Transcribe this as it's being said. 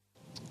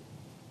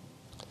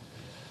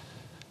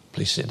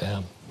Please sit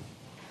down.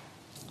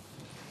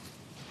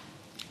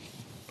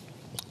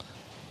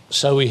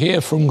 So we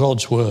hear from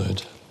God's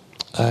word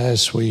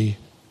as we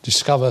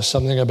discover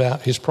something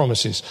about his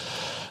promises.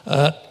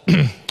 I'm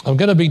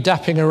going to be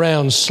dapping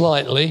around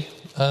slightly,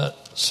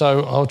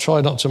 so I'll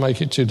try not to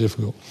make it too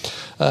difficult.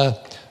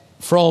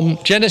 From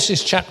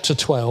Genesis chapter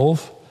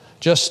 12,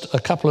 just a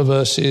couple of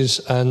verses,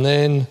 and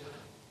then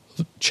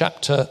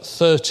chapter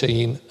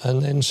 13,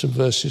 and then some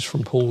verses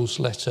from Paul's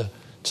letter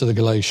to the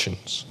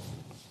Galatians.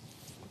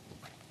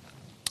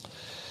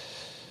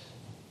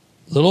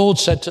 The Lord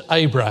said to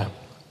Abraham,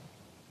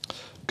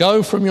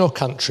 "Go from your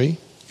country,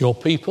 your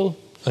people,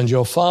 and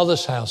your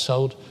father's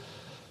household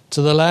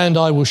to the land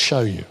I will show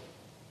you.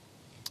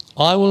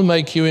 I will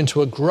make you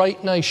into a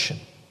great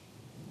nation,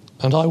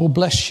 and I will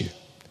bless you.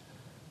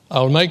 I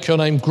will make your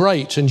name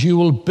great, and you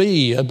will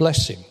be a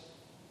blessing.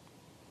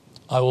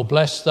 I will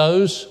bless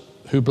those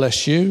who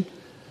bless you,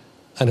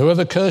 and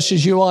whoever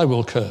curses you I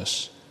will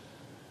curse,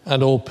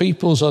 and all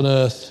peoples on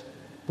earth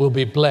will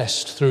be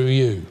blessed through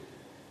you."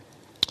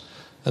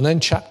 And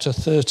then chapter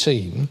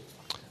 13,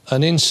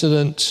 an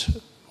incident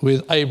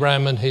with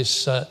Abraham and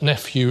his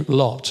nephew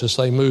Lot as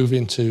they move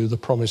into the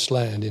promised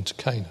land, into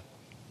Canaan.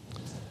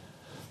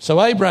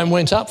 So Abraham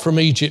went up from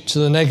Egypt to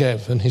the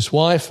Negev, and his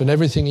wife and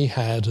everything he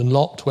had, and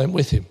Lot went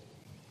with him.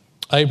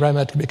 Abraham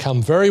had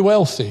become very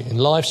wealthy in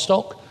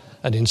livestock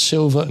and in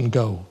silver and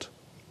gold.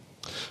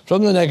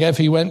 From the Negev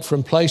he went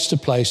from place to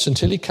place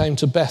until he came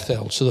to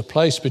Bethel, to the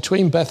place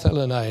between Bethel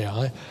and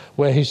Ai,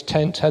 where his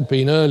tent had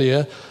been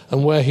earlier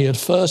and where he had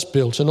first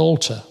built an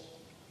altar.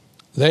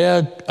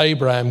 There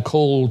Abraham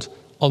called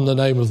on the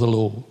name of the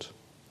Lord.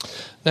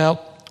 Now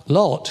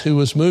Lot, who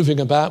was moving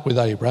about with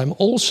Abraham,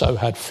 also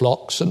had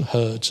flocks and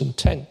herds and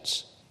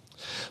tents.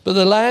 But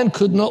the land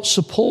could not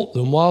support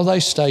them while they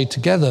stayed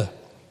together,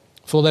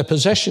 for their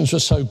possessions were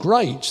so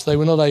great they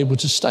were not able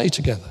to stay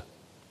together.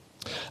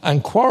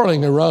 And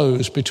quarrelling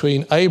arose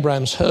between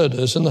Abraham's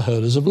herders and the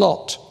herders of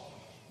Lot.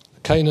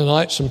 The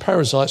Canaanites and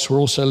Perizzites were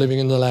also living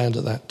in the land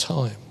at that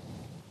time.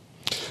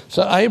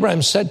 So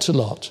Abraham said to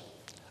Lot,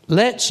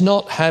 "Let's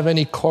not have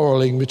any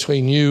quarrelling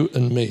between you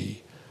and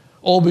me,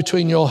 or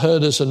between your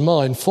herders and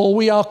mine, for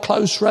we are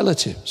close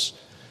relatives.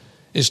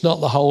 Is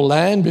not the whole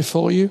land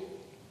before you?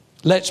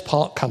 Let's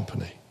part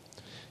company.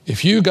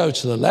 If you go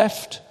to the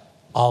left,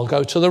 I'll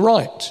go to the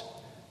right.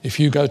 If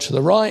you go to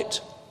the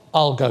right,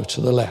 I'll go to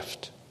the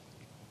left."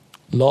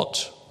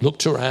 Lot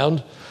looked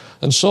around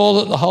and saw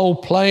that the whole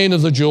plain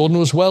of the Jordan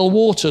was well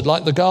watered,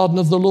 like the garden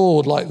of the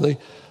Lord, like the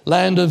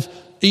land of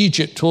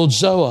Egypt towards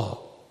Zoar.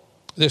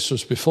 This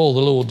was before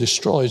the Lord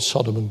destroyed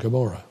Sodom and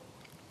Gomorrah.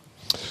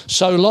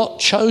 So Lot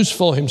chose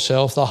for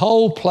himself the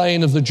whole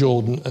plain of the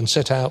Jordan and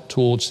set out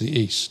towards the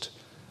east.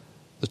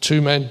 The two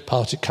men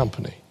parted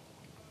company.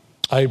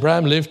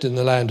 Abraham lived in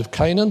the land of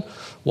Canaan,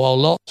 while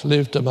Lot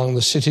lived among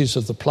the cities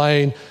of the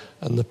plain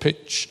and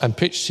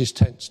pitched his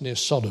tents near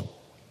Sodom.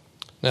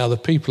 Now the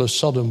people of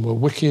Sodom were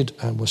wicked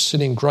and were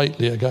sinning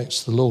greatly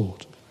against the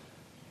Lord.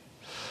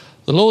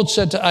 The Lord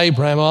said to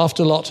Abraham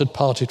after Lot had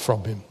parted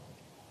from him,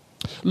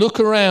 "Look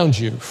around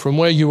you from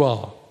where you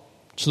are,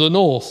 to the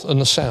north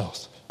and the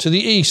south, to the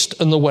east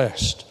and the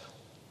west.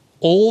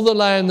 All the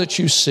land that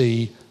you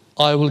see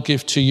I will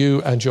give to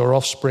you and your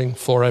offspring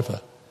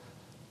forever.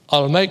 I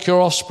will make your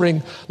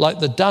offspring like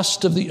the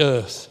dust of the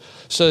earth,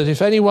 so that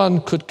if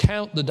anyone could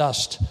count the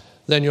dust,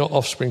 then your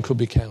offspring could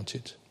be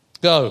counted.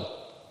 Go,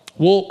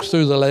 walk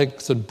through the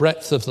length and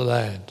breadth of the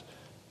land,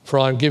 for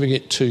I am giving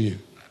it to you."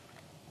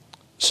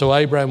 So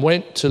Abraham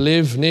went to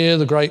live near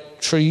the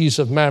great trees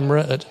of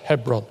Mamre at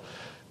Hebron,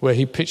 where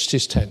he pitched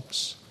his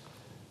tents.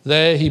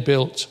 There he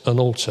built an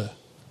altar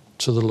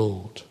to the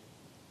Lord.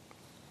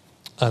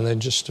 And then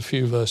just a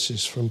few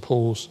verses from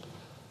Paul's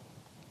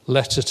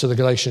letter to the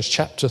Galatians,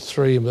 chapter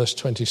 3 and verse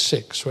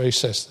 26, where he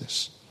says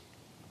this.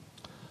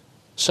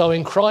 "So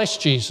in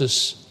Christ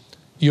Jesus,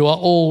 you are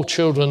all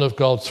children of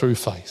God through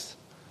faith.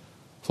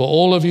 For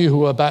all of you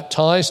who are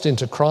baptized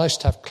into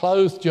Christ have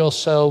clothed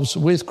yourselves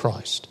with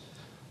Christ.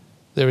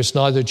 There is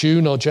neither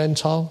Jew nor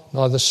Gentile,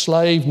 neither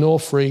slave nor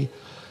free,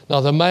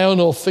 neither male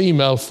nor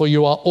female, for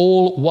you are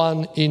all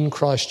one in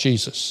Christ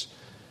Jesus.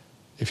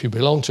 If you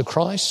belong to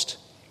Christ,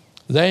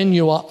 then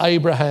you are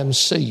Abraham's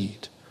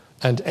seed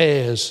and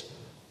heirs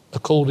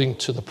according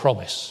to the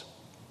promise."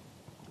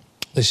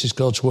 This is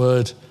God's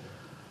word.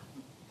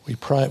 We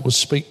pray it will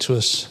speak to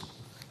us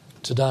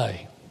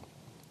today.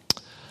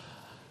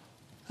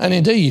 And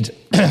indeed,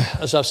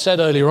 as I've said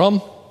earlier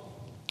on,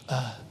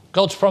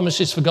 God's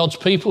promises for God's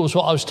people was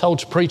what I was told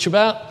to preach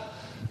about.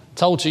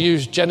 Told to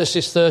use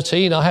Genesis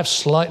 13. I have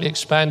slightly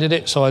expanded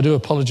it, so I do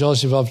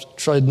apologise if I've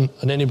trodden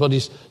on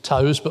anybody's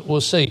toes, but we'll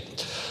see.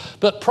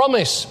 But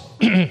promise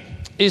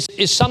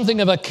is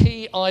something of a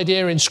key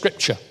idea in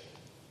Scripture.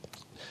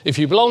 If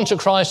you belong to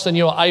Christ, then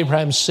you are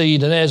Abraham's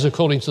seed and heirs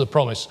according to the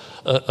promise,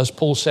 as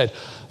Paul said.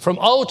 From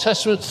Old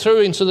Testament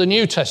through into the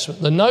New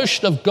Testament, the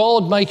notion of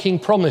God making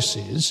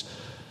promises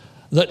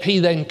that he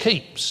then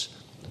keeps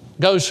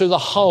goes through the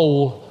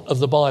whole of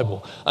the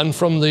Bible, and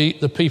from the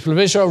people of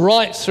Israel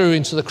right through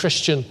into the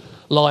Christian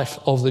life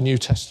of the New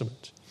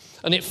Testament.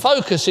 And it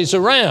focuses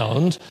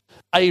around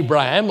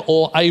Abraham,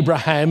 or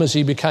Abraham as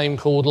he became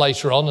called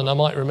later on, and I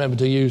might remember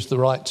to use the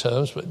right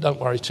terms, but don't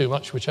worry too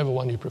much, whichever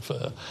one you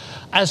prefer,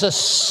 as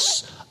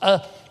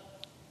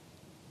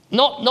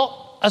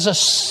not as a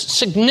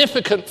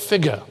significant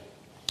figure,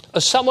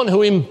 as someone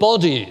who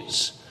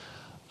embodies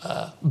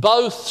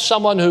both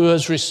someone who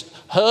has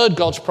heard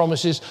God's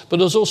promises, but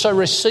has also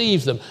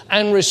received them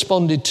and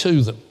responded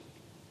to them.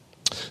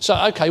 So,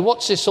 okay,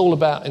 what's this all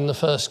about in the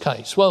first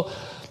case? Well,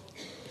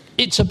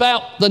 it's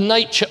about the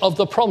nature of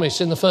the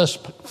promise in the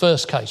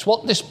first case,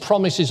 what this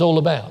promise is all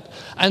about.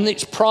 And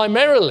it's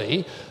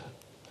primarily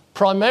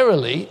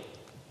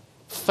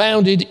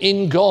founded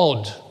in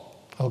God.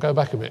 I'll go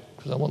back a bit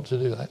because I want to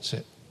do that. That's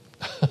it.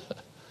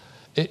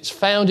 It's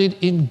founded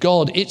in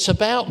God. It's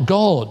about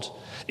God.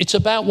 It's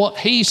about what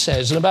he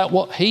says and about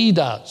what he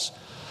does.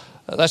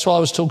 That's why I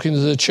was talking to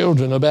the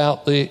children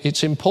about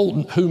it's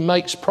important who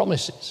makes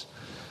promises.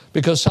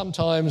 Because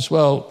sometimes,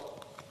 well,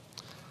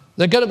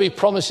 there are going to be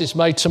promises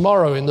made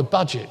tomorrow in the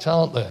budget,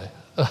 aren't there?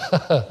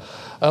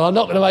 And I'm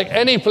not going to make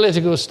any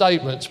political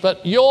statements,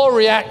 but your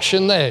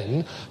reaction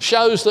then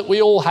shows that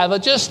we all have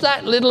just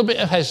that little bit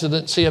of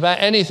hesitancy about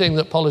anything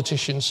that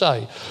politicians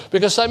say,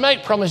 because they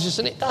make promises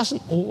and it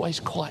doesn't always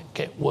quite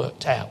get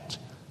worked out.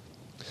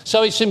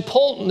 So it's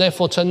important,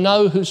 therefore, to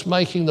know who's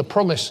making the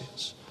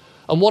promises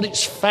and what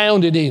it's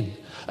founded in.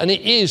 And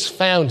it is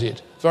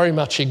founded very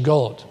much in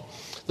God.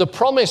 The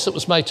promise that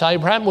was made to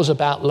Abraham was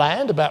about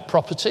land, about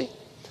property,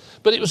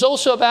 but it was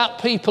also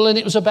about people, and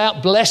it was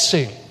about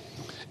blessing.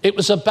 It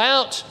was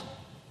about,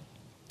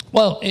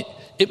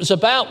 it was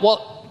about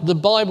what the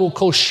Bible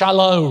calls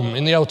shalom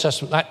in the Old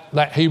Testament,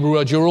 that Hebrew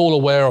word. You're all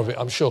aware of it,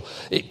 I'm sure.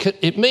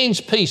 It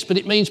means peace, but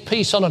it means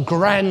peace on a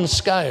grand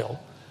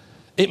scale.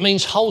 It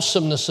means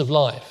wholesomeness of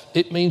life.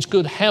 It means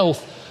good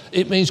health.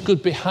 It means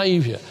good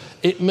behaviour.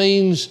 It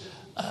means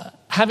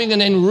having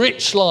an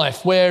enriched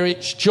life where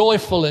it's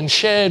joyful and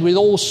shared with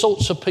all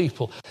sorts of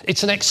people.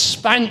 It's an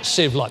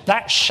expansive life.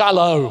 That's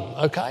shalom,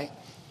 okay?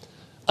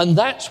 And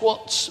that's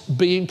what's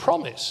being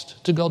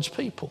promised to God's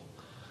people,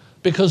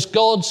 because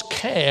God's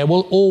care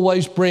will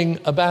always bring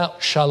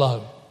about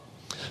shalom.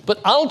 But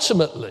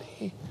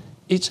ultimately,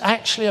 it's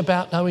actually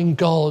about knowing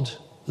God,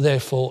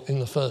 therefore, in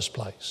the first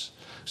place.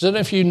 So I don't know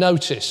if you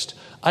noticed,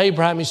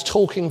 Abraham is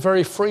talking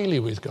very freely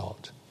with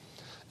God.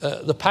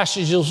 The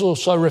passages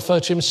also refer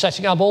to him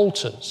setting up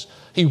altars.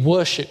 He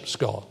worships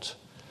God.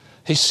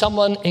 He's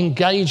someone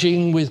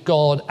engaging with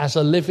God as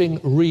a living,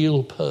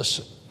 real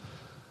person.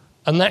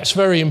 And that's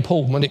very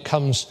important when it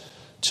comes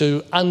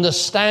to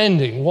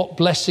understanding what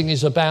blessing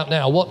is about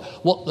now,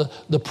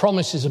 what the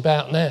promise is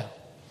about now.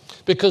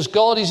 Because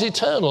God is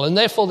eternal, and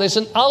therefore there's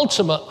an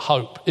ultimate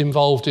hope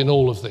involved in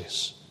all of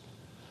this.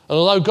 And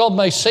although God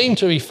may seem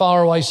to be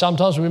far away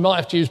sometimes, we might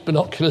have to use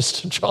binoculars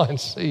to try and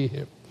see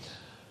him.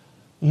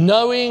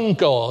 Knowing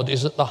God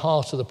is at the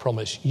heart of the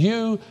promise.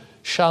 You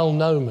shall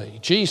know me.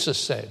 Jesus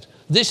said,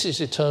 this is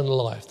eternal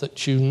life,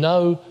 that you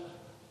know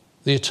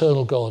the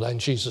eternal God and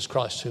Jesus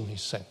Christ whom he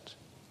sent.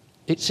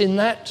 It's in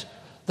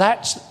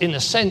that's in a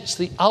sense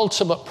the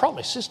ultimate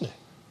promise, isn't it?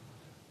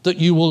 That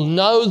you will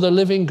know the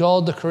living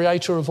God, the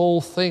creator of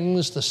all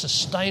things, the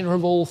sustainer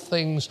of all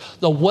things,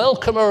 the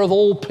welcomer of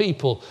all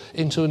people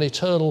into an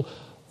eternal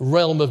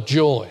realm of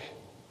joy.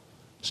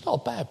 It's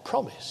not a bad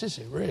promise, is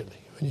it really,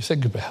 when you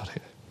think about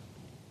it?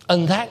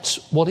 And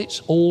that's what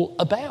it's all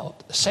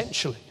about,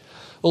 essentially.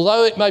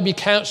 Although it may be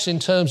couched in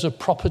terms of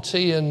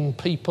property and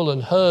people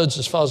and herds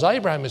as far as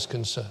Abraham is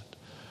concerned,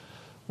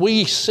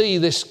 we see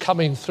this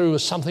coming through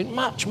as something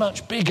much,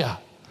 much bigger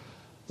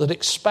that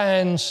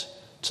expands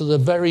to the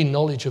very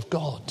knowledge of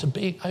God, to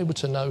be able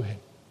to know him.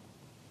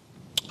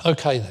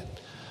 Okay then.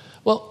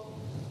 Well,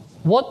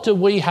 what do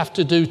we have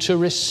to do to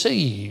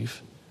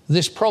receive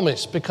this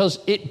promise? Because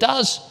it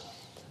does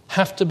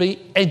have to be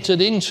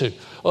entered into.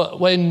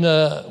 When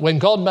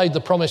God made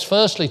the promise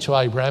firstly to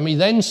Abraham, he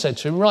then said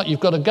to him, right, you've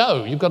got to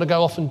go. You've got to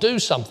go off and do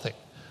something.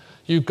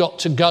 You've got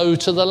to go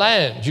to the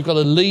land. You've got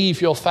to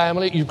leave your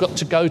family. You've got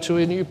to go to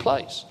a new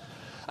place.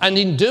 And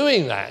in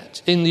doing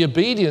that, in the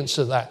obedience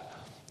of that,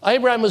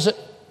 Abraham was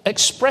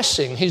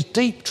expressing his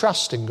deep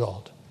trust in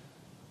God.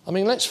 I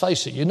mean, let's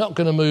face it, you're not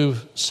going to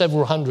move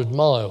several hundred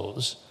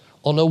miles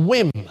on a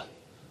whim.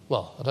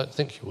 Well, I don't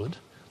think you would.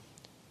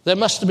 There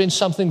must have been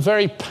something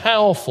very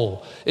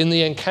powerful in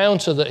the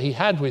encounter that he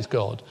had with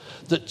God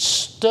that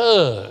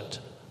stirred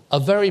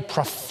a very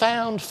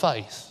profound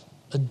faith,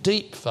 a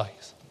deep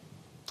faith,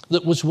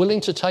 that was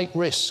willing to take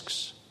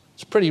risks.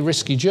 It's a pretty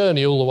risky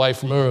journey all the way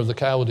from Ur of the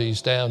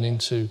Chaldees down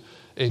into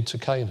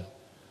Canaan.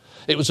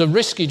 It was a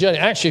risky journey.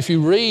 Actually, if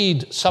you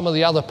read some of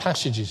the other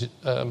passages,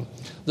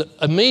 that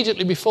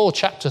immediately before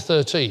chapter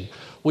 13,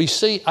 we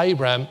see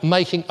Abraham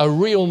making a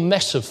real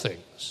mess of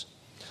things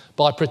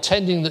by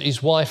pretending that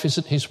his wife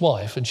isn't his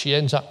wife, and she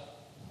ends up,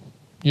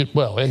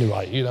 well,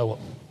 anyway, you know what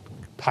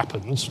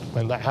happens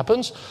when that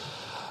happens,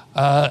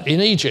 in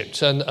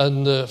Egypt. And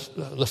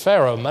the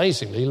Pharaoh,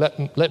 amazingly, let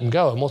him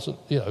go, and wasn't,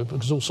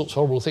 because all sorts of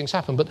horrible things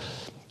happen. But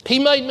he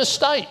made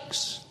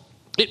mistakes.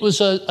 It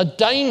was a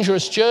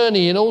dangerous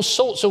journey in all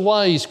sorts of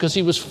ways because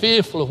he was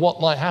fearful of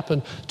what might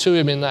happen to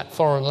him in that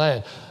foreign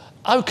land.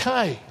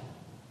 Okay.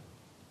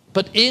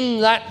 But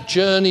in that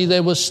journey,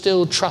 there was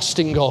still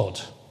trusting God.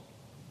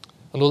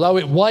 And although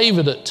it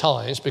wavered at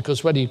times,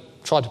 because when he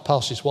tried to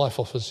pass his wife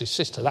off as his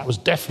sister, that was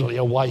definitely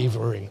a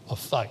wavering of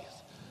faith.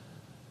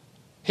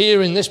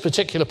 Here in this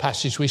particular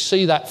passage, we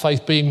see that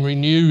faith being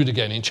renewed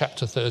again in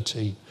chapter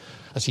 13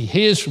 as he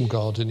hears from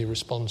God and he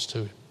responds to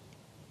him.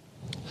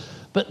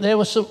 But there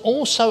were some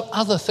also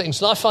other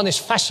things, and I find this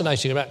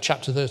fascinating about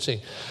chapter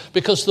 13,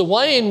 because the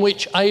way in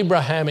which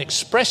Abraham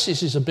expresses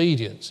his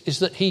obedience is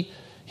that he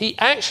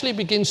actually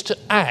begins to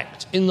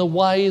act in the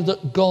way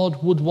that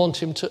God would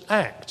want him to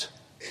act.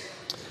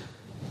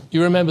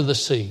 You remember the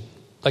scene.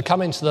 They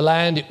come into the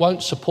land. It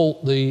won't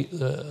support the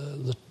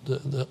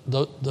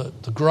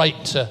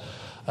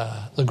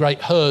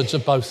great herds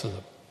of both of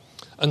them.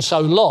 And so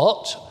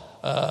Lot,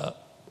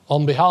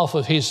 on behalf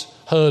of his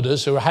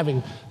herders who are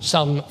having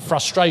some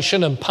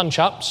frustration and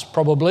punch-ups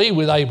probably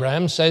with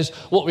Abraham, says,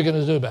 what are we going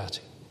to do about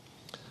it?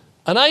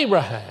 And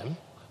Abraham,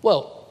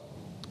 well,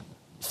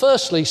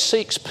 firstly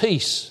seeks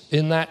peace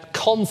in that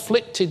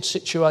conflicted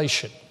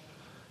situation,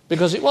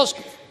 because it was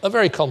a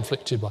very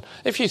conflicted one.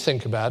 If you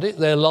think about it,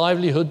 their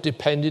livelihood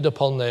depended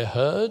upon their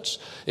herds.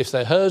 If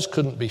their herds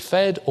couldn't be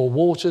fed or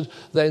watered,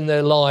 then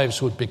their lives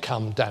would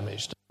become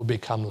damaged, would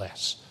become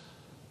less.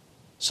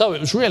 So it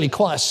was really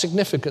quite a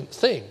significant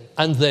thing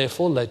and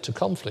therefore led to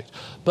conflict.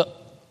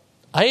 But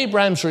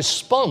Abraham's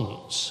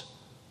response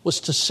was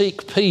to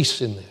seek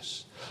peace in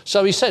this.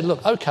 So he said,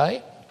 look,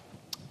 okay,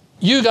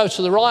 you go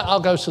to the right,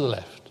 I'll go to the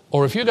left.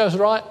 Or if you go to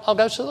the right, I'll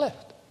go to the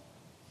left.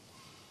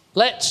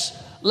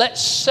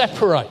 Let's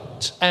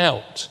separate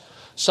out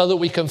so that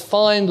we can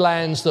find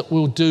lands that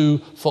will do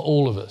for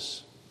all of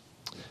us.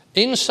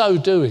 In so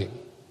doing,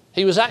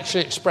 he was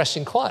actually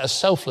expressing quite a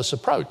selfless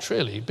approach,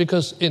 really,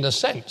 because in a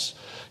sense,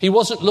 he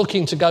wasn't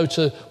looking to go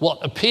to what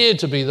appeared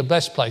to be the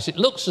best place. It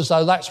looks as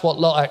though that's what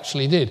Lot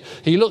actually did.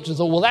 He looked and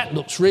thought, well, that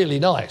looks really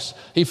nice.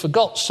 He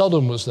forgot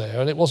Sodom was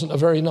there and it wasn't a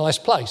very nice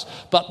place.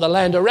 But the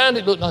land around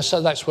it looked nice,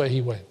 so that's where he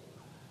went.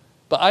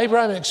 But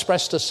Abraham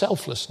expressed a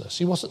selflessness.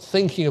 He wasn't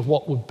thinking of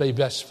what would be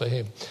best for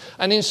him.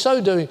 And in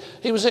so doing,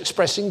 he was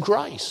expressing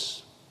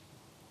grace,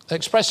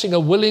 expressing a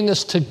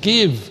willingness to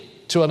give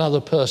to another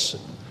person,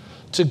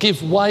 to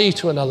give way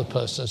to another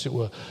person, as it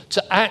were,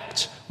 to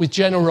act with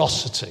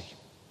generosity.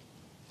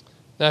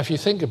 Now, if you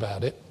think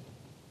about it,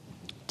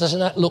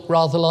 doesn't that look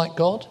rather like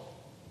God?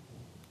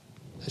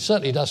 It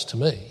certainly does to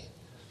me.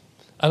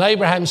 And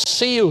Abraham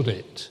sealed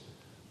it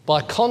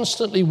by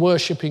constantly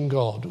worshipping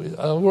God.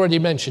 I've already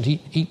mentioned,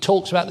 he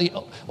talks about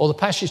the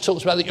passage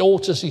talks about the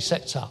altars he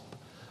sets up.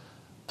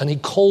 And he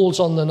calls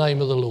on the name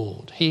of the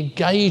Lord. He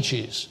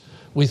engages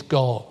with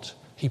God.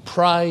 He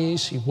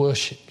prays, he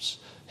worships.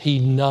 He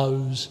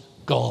knows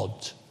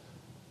God.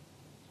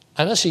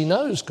 And as he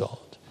knows God,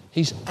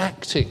 he's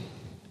acting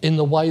in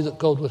the way that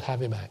God would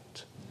have him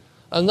act.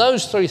 And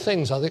those three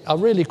things, I think, are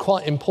really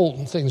quite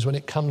important things when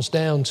it comes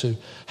down to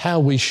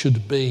how we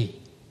should be.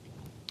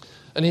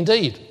 And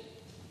indeed,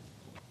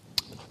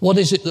 what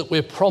is it that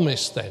we're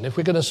promised then? If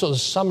we're going to sort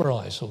of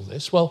summarise all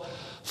this, well,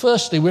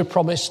 firstly, we're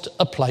promised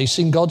a place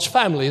in God's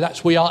family.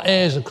 That's we are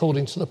heirs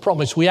according to the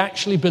promise. We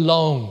actually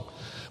belong.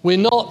 We're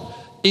not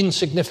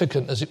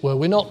insignificant, as it were.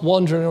 We're not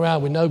wandering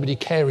around with nobody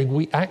caring.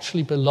 We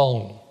actually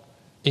belong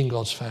in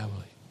God's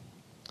family.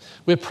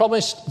 We're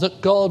promised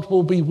that God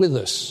will be with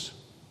us,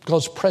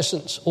 God's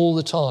presence all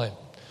the time.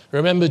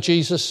 Remember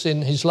Jesus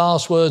in his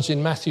last words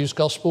in Matthew's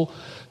Gospel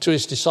to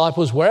his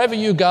disciples, wherever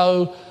you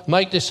go,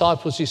 make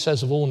disciples, he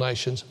says, of all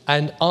nations,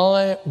 and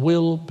I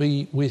will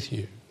be with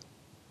you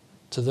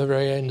to the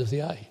very end of the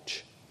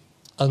age.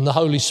 And the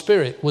Holy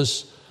Spirit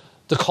was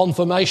the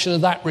confirmation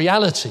of that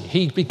reality.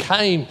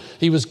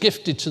 He was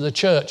gifted to the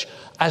church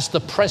as the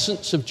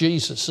presence of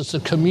Jesus, as the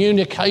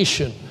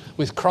communication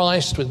with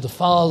Christ, with the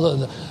Father,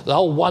 and the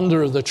whole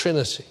wonder of the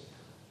Trinity.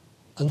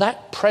 And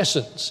that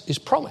presence is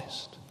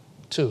promised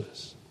to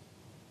us.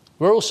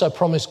 We're also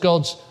promised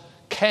God's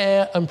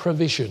care and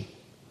provision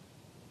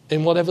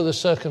in whatever the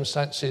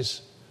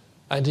circumstances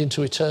and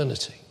into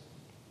eternity.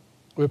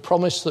 We're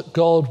promised that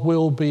God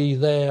will be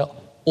there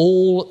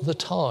all the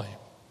time.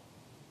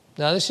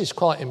 Now, this is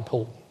quite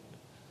important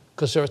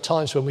because there are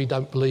times when we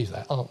don't believe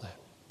that, aren't there?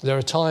 There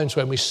are times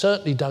when we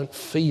certainly don't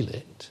feel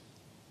it.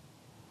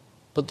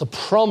 But the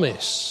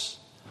promise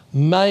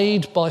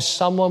made by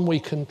someone we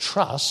can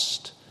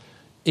trust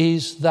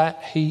is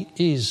that he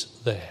is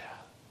there.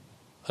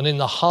 And in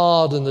the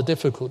hard and the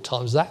difficult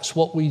times, that's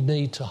what we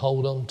need to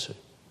hold on to.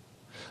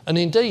 And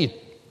indeed,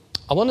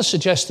 I want to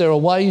suggest there are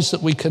ways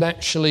we can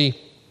actually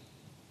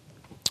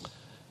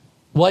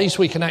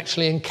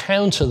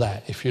encounter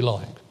that, if you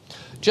like.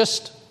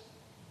 Just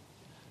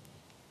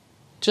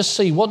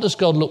see, what does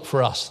God look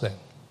for us then,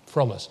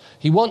 from us?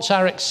 He wants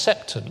our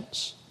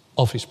acceptance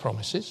of his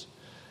promises.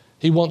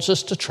 He wants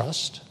us to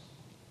trust.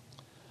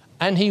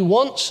 And he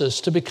wants us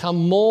to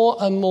become more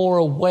and more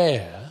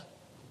aware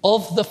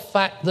of the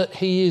fact that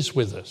he is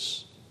with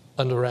us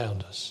and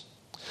around us.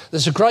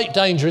 There's a great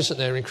danger, isn't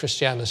there, in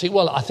Christianity?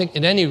 Well, I think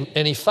in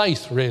any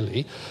faith,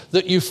 really,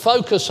 that you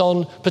focus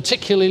on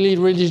particularly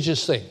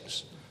religious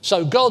things.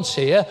 So God's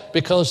here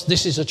because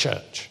this is a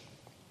church.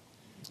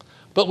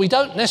 But we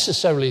don't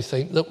necessarily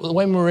think that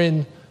when we're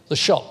in the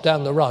shop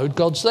down the road,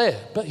 God's there,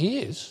 but he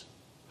is.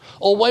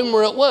 Or when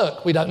we're at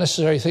work, we don't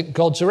necessarily think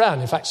God's around.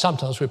 In fact,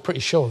 sometimes we're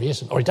pretty sure he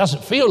isn't, or he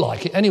doesn't feel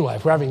like it anyway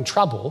if we're having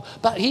trouble,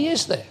 but he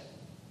is there.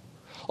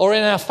 Or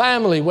in our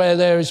family where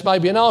there is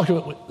maybe an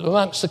argument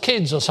amongst the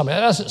kids or something, it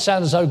doesn't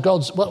sound as though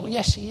God's, well,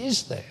 yes, he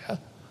is there.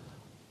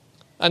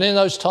 And in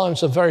those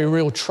times of very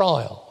real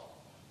trial,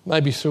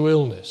 maybe through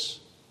illness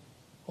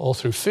or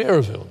through fear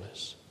of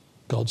illness,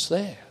 God's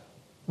there.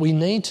 We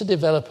need to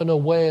develop an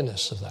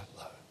awareness of that,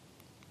 though.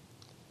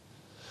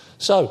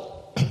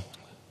 So,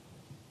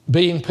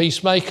 being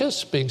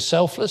peacemakers, being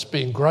selfless,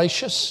 being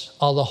gracious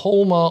are the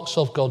hallmarks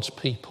of God's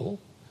people,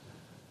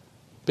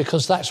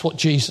 because that's what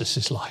Jesus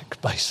is like,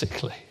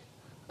 basically,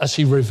 as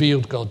he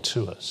revealed God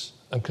to us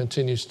and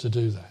continues to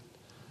do that.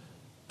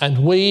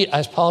 And we,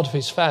 as part of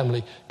his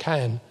family,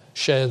 can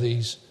share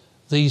these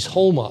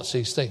hallmarks,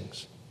 these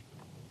things.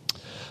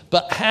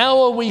 But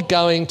how are we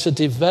going to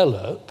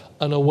develop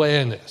an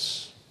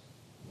awareness?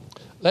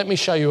 Let me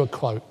show you a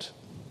quote.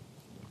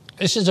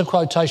 This is a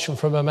quotation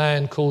from a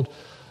man called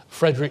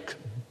Frederick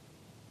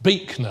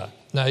Buechner.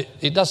 Now,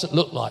 it doesn't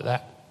look like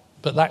that,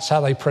 but that's how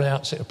they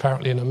pronounce it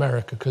apparently in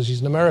America, because he's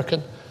an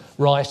American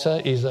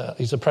writer, he's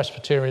a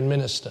Presbyterian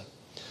minister.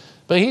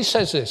 But he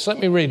says this, let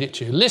me read it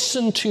to you.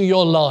 Listen to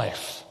your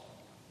life.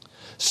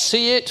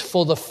 See it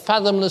for the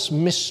fathomless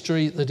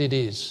mystery that it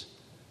is,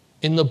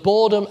 in the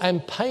boredom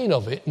and pain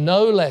of it,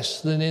 no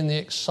less than in the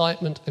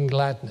excitement and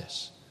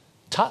gladness.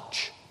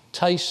 Touch,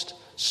 taste,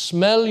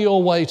 smell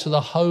your way to the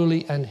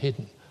holy and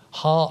hidden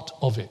heart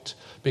of it,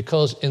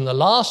 because in the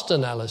last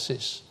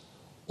analysis,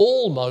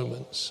 all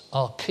moments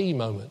are key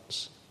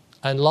moments,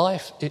 and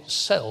life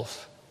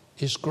itself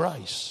is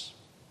grace.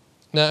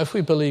 Now, if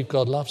we believe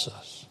God loves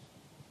us,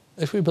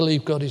 if we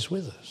believe God is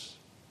with us,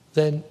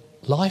 then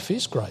life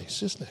is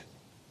grace, isn't it?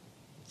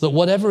 That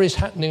whatever is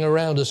happening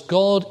around us,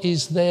 God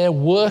is there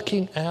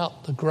working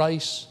out the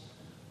grace,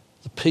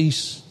 the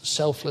peace, the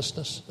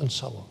selflessness, and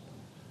so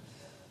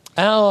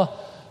on.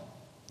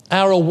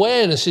 Our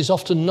awareness is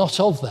often not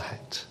of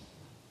that,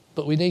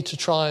 but we need to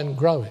try and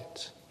grow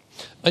it.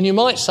 And you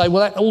might say,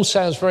 well, that all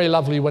sounds very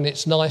lovely when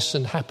it's nice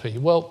and happy.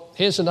 Well,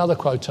 here's another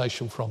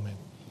quotation from him,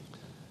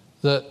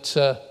 that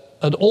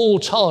at all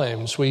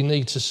times we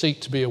need to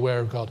seek to be aware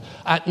of God.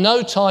 At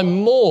no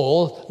time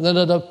more than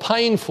at a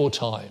painful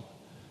time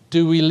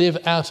do we live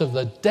out of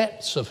the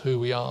depths of who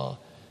we are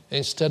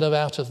instead of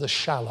out of the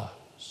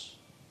shallows.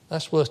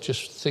 That's worth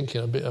just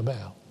thinking a bit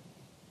about.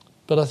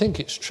 But I think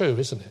it's true,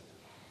 isn't it?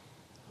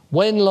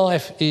 When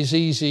life is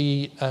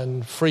easy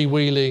and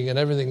freewheeling and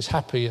everything's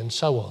happy and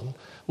so on,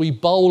 we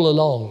bowl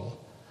along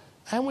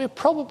and we're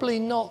probably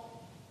not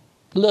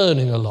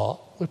learning a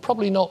lot. We're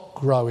probably not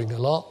growing a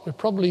lot. We're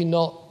probably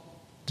not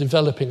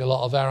developing a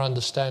lot of our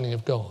understanding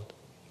of God.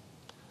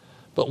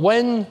 But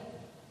when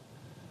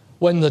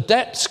the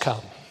depths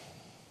come,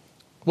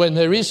 when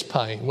there is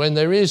pain, when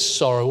there is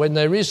sorrow, when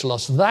there is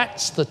loss,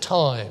 that's the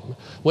time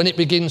when it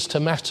begins to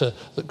matter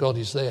that God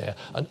is there.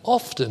 And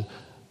often,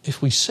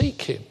 if we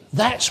seek him,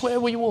 that's where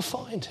we will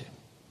find him.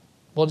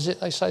 What is it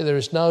they say? There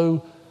is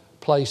no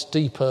place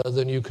deeper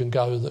than you can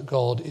go that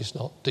God is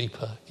not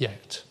deeper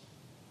yet.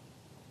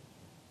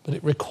 But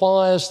it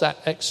requires that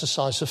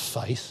exercise of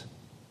faith,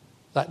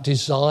 that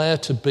desire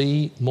to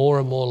be more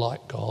and more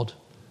like God,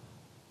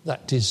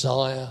 that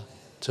desire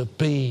to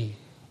be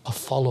a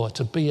follower,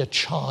 to be a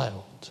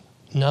child,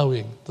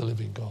 knowing the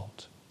living God.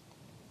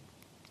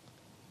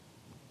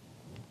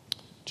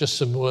 Just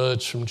some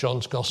words from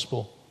John's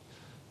Gospel.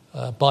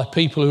 By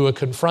people who were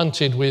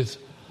confronted with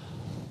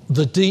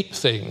the deep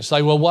things.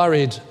 They were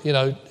worried,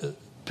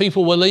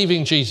 people were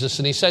leaving Jesus,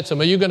 and he said to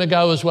them, are you going to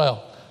go as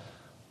well?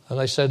 And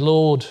they said,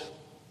 Lord,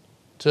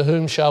 to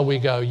whom shall we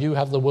go? You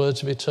have the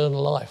words of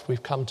eternal life.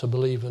 We've come to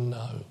believe and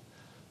know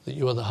that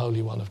you are the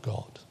Holy One of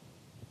God.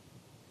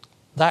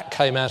 That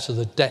came out of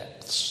the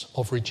depths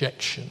of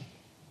rejection.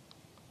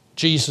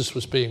 Jesus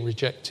was being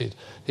rejected.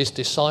 His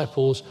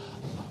disciples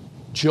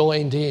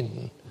joined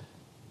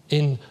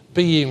in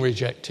being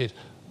rejected.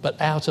 But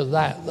out of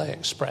that, they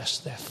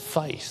expressed their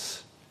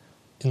faith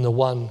in the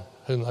one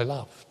whom they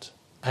loved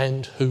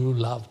and who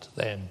loved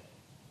them.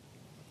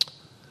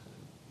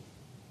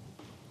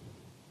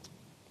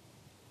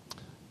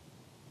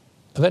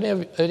 Have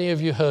any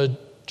of you heard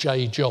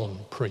J. John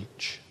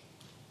preach?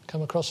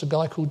 Come across a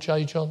guy called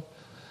J. John?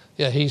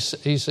 Yeah, he's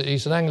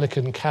an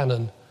Anglican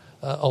canon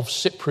of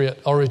Cypriot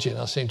origin,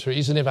 I seem to.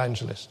 He's an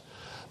evangelist.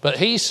 But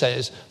he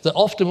says that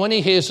often when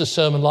he hears a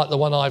sermon like the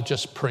one I've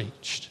just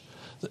preached,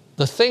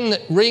 the thing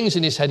that rings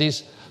in his head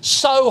is,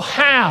 so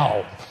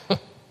how?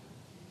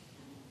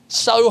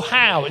 So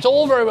how? It's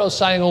all very well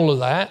saying all of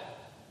that.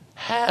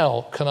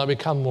 How can I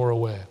become more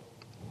aware?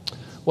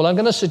 Well, I'm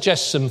going to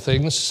suggest some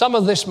things. Some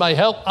of this may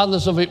help,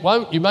 others of it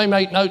won't. You may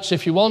make notes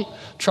if you want.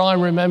 Try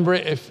and remember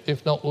it.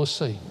 If not, we'll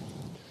see.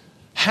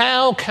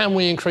 How can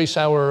we increase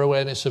our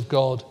awareness of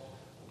God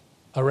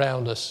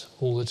around us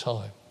all the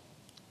time?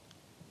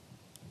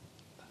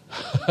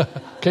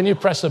 Can you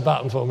press a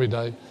button for me,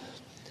 Dave?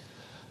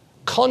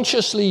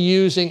 Consciously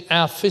using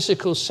our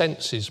physical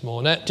senses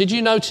more. Now, did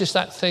you notice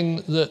that thing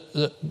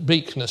that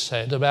Buechner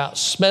said about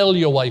smell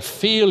your way,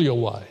 feel your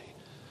way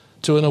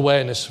to an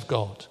awareness of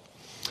God?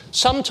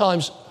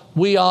 Sometimes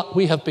we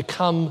have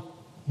become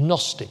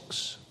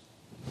Gnostics.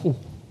 Ooh,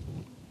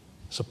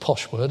 it's a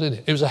posh word, isn't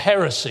it? It was a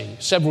heresy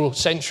several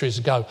centuries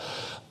ago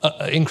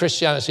in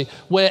Christianity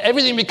where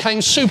everything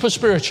became super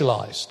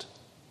spiritualized.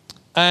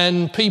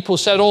 And people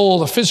said,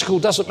 the physical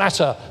doesn't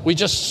matter. We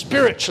just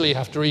spiritually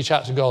have to reach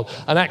out to God.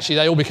 And actually,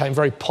 they all became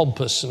very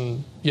pompous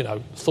and,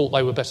 thought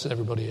they were better than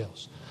everybody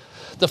else.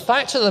 The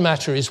fact of the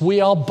matter is we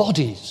are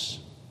bodies.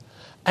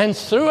 And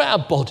through our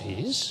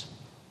bodies,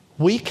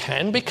 we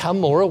can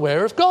become more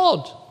aware of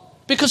God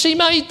because he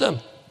made them.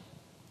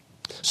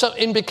 So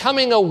in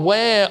becoming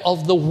aware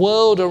of the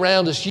world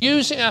around us,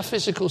 using our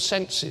physical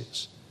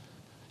senses,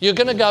 you're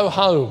going to go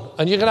home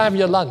and you're going to have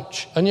your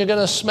lunch and you're going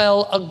to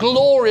smell a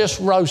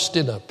glorious roast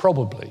dinner,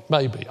 probably,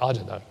 maybe, I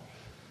don't know.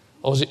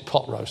 Or was it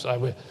pot roast?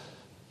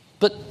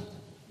 But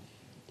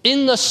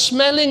in the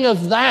smelling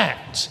of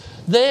that,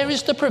 there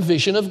is the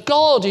provision of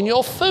God in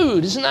your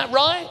food. Isn't that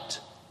right?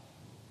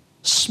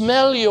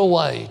 Smell your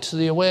way to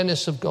the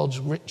awareness of God's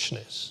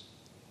richness.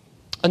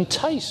 And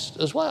taste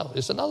as well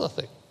is another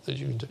thing that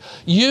you can do.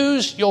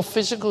 Use your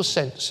physical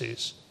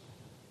senses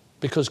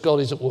because God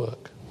is at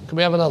work. Can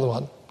we have another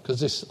one? Because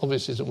this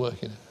obviously isn't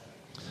working.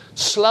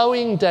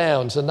 Slowing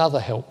down is another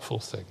helpful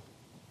thing.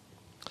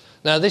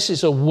 Now, this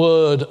is a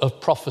word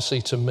of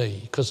prophecy to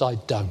me because I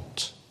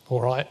don't, all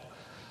right?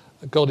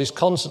 God is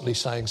constantly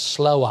saying,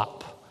 slow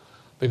up,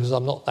 because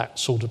I'm not that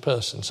sort of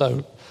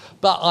person.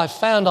 But I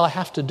found I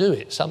have to do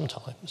it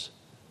sometimes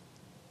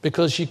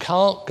because you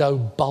can't go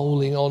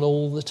bowling on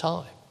all the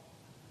time.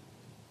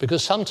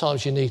 Because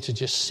sometimes you need to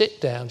just sit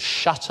down,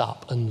 shut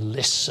up and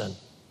listen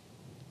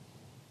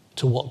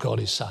to what God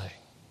is saying,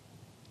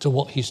 to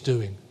what he's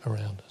doing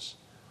around us.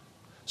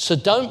 So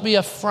don't be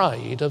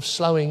afraid of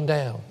slowing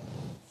down.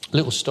 A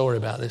little story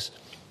about this.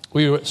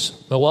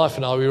 My wife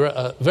and I were at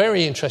a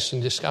very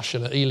interesting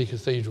discussion at Ely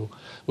Cathedral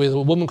with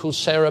a woman called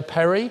Sarah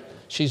Perry.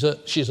 She's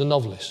a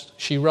novelist.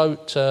 She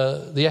wrote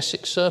The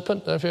Essex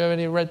Serpent. I don't know if you've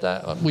ever read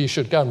that. Well, you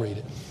should go and read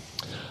it.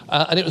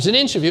 And it was an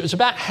interview. It was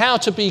about how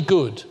to be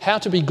good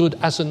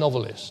as a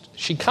novelist.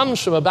 She comes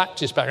from a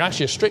Baptist background,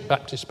 actually a strict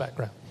Baptist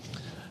background.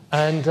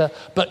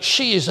 But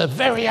she is a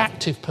very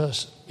active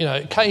person.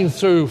 It came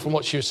through from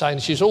what she was saying.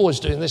 She's always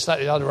doing this, that,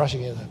 the other,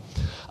 rushing in there.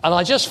 And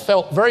I just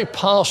felt very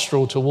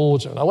pastoral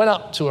towards her. And I went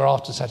up to her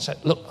after and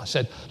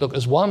said, look,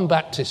 as one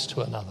Baptist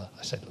to another,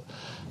 I said, look,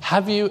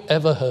 have you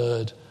ever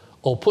heard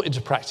or put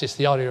into practice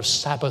the idea of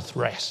Sabbath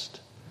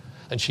rest?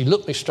 And she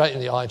looked me straight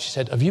in the eye and she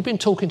said, have you been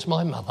talking to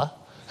my mother?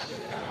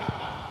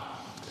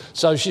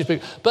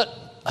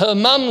 But her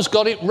mum's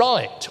got it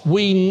right.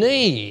 We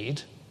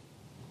need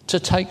to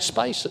take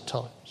space at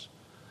times.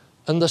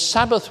 And the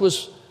Sabbath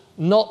was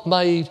not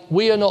made,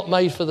 we are not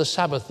made for the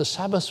Sabbath. The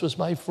Sabbath was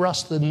made for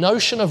us. The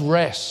notion of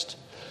rest,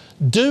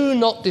 do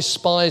not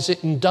despise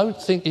it and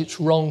don't think it's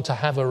wrong to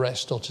have a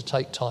rest or to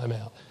take time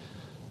out.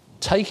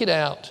 Take it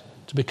out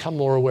to become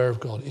more aware of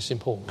God. It's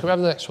important. Can we have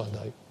the next one,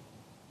 Dave?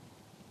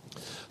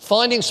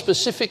 Finding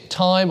specific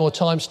time or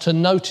times to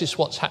notice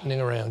what's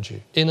happening around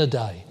you in a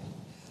day.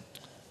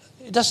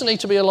 It doesn't need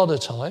to be a lot of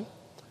time.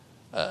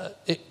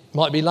 It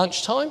might be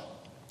lunchtime.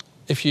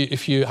 If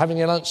you're having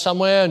your lunch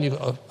somewhere and you've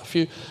got a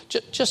few,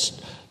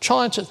 just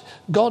trying to,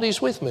 God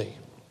is with me.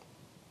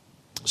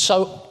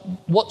 So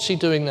what's he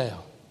doing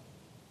now?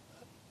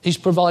 He's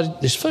provided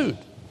this food.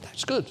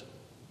 That's good.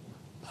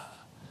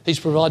 He's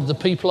provided the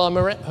people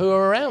who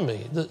are around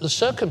me, the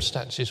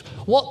circumstances.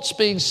 What's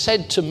being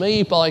said to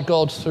me by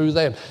God through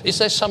them? Is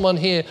there someone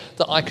here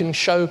that I can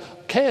show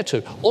care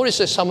to? Or is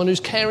there someone who's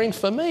caring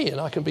for me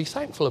and I can be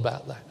thankful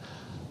about that?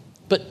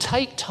 But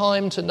take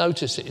time to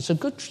notice it. It's a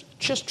good,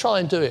 just try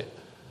and do it.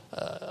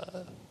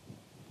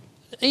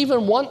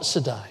 Even once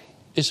a day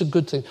is a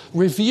good thing.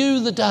 Review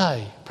the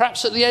day,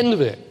 perhaps at the end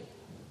of it.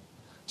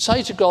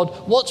 Say to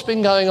God, what's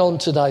been going on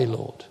today,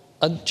 Lord?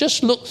 And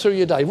just look through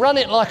your day. Run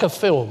it like a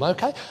film,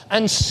 okay?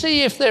 And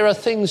see if there are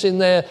things in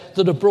there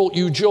that have brought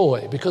you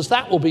joy, because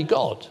that will be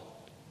God.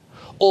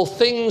 Or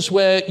things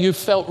where you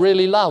felt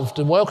really loved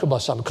and welcomed by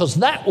someone, because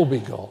that will be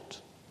God.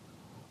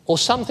 Or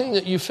something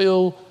that you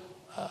feel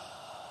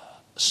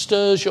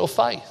stirs your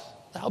faith.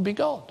 That will be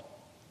God.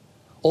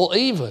 Or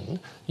even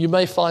you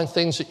may find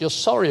things that you're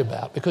sorry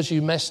about because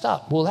you messed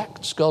up. Well,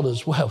 that's God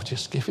as well,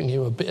 just giving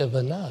you a bit of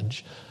a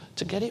nudge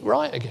to get it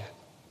right again.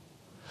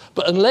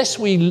 But unless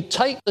we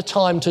take the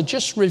time to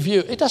just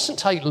review, it doesn't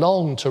take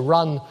long to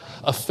run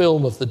a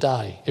film of the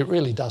day. It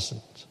really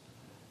doesn't.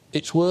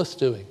 It's worth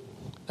doing.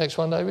 Next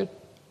one, David.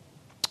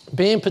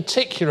 Being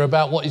particular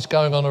about what is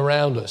going on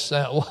around us.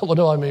 Now, what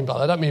do I mean by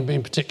that? I don't mean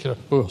being particular,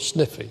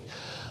 sniffy.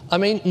 I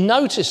mean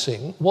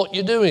noticing what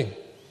you're doing.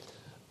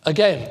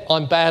 Again,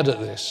 I'm bad at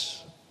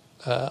this.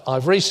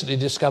 I've recently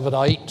discovered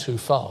I eat too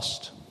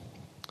fast.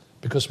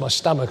 because my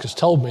stomach has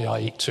told me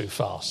I eat too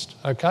fast,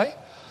 okay?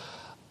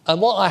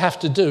 And what I have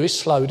to do is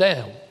slow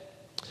down.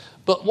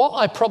 But what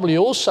I probably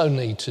also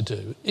need to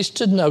do is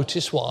to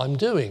notice what I'm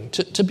doing,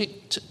 to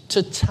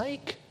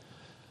take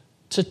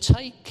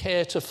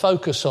care, to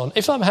focus on.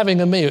 If I'm having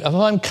a meal, if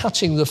I'm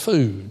cutting the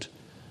food,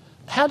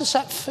 how does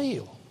that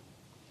feel?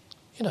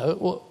 You know,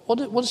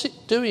 what is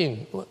it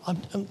doing?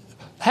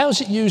 How is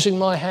it using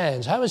my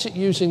hands? How is it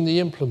using the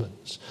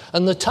implements?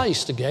 And the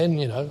taste, again,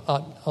 you know,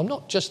 I'm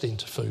not just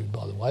into food,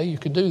 by the way. You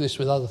can do this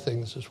with other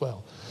things as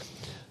well.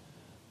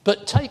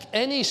 But take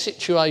any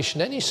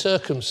situation, any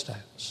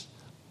circumstance,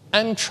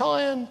 and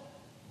try and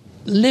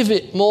live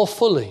it more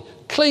fully.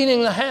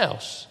 Cleaning the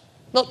house,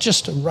 not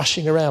just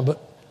rushing around, but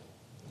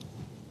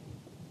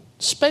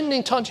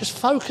spending time just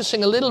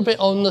focusing a little bit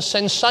on the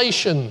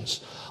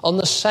sensations, on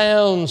the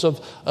sounds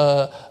of,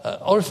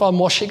 or if I'm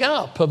washing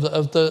up, of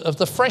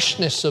the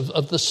freshness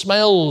of the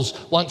smells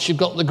once you've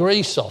got the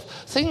grease off.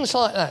 Things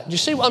like that. Do you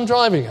see what I'm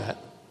driving at?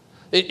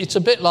 It's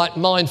a bit like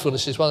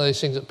mindfulness. It's one of those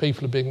things that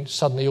people have been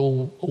suddenly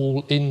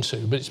all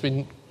into, but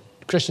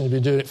Christians have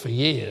been doing it for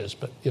years,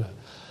 but, you know.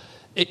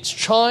 It's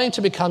trying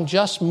to become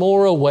just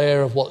more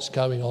aware of what's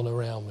going on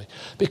around me.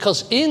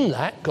 Because in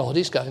that, God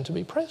is going to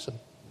be present.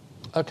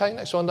 Okay,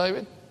 next one,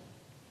 David.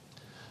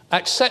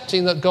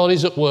 Accepting that God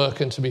is at work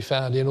and to be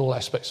found in all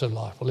aspects of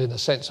life. Well, in a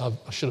sense, I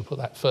should have put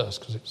that first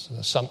because it's an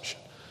assumption.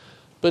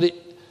 But,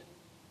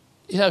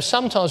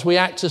 sometimes we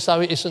act as though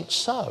it isn't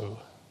so.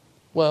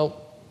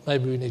 Well,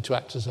 maybe we need to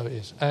act as though it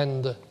is.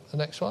 And the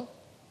next one.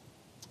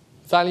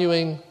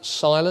 Valuing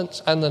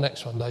silence. And the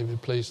next one,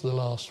 David, please, the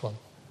last one.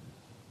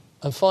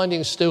 And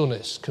finding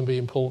stillness can be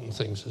important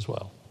things as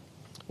well.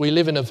 We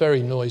live in a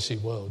very noisy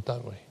world,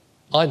 don't we?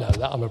 I know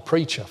that. I'm a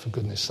preacher, for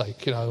goodness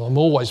sake. You know, I'm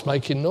always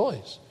making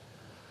noise.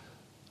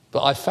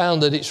 But I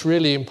found that it's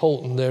really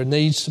important. There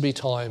needs to be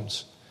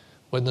times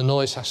when the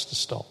noise has to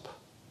stop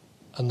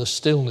and the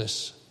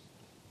stillness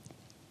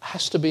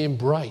has to be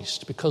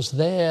embraced, because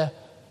there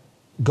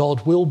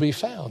God will be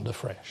found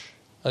afresh.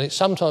 And it's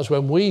sometimes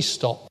when we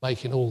stop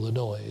making all the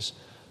noise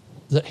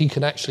that he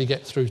can actually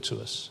get through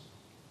to us.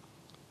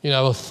 You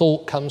know, a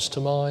thought comes to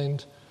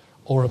mind,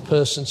 or a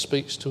person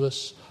speaks to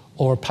us,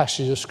 or a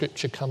passage of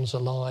scripture comes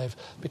alive,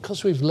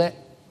 because we've let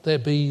there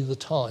be the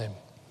time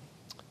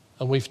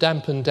and we've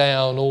dampened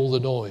down all the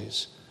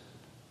noise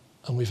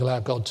and we've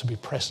allowed God to be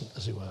present,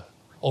 as it were.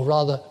 Or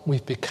rather,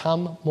 we've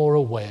become more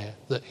aware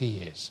that he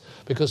is,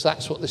 because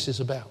that's what this is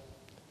about.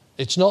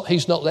 It's not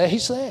he's not there,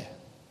 he's there.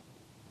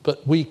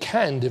 But we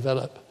can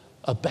develop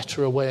a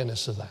better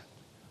awareness of that.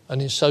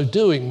 And in so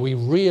doing, we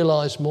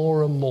realise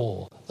more and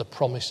more the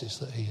promises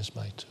that he has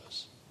made to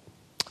us.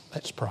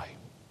 Let's pray.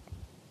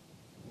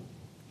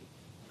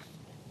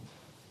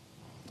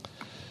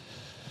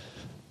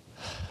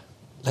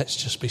 Let's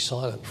just be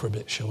silent for a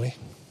bit, shall we?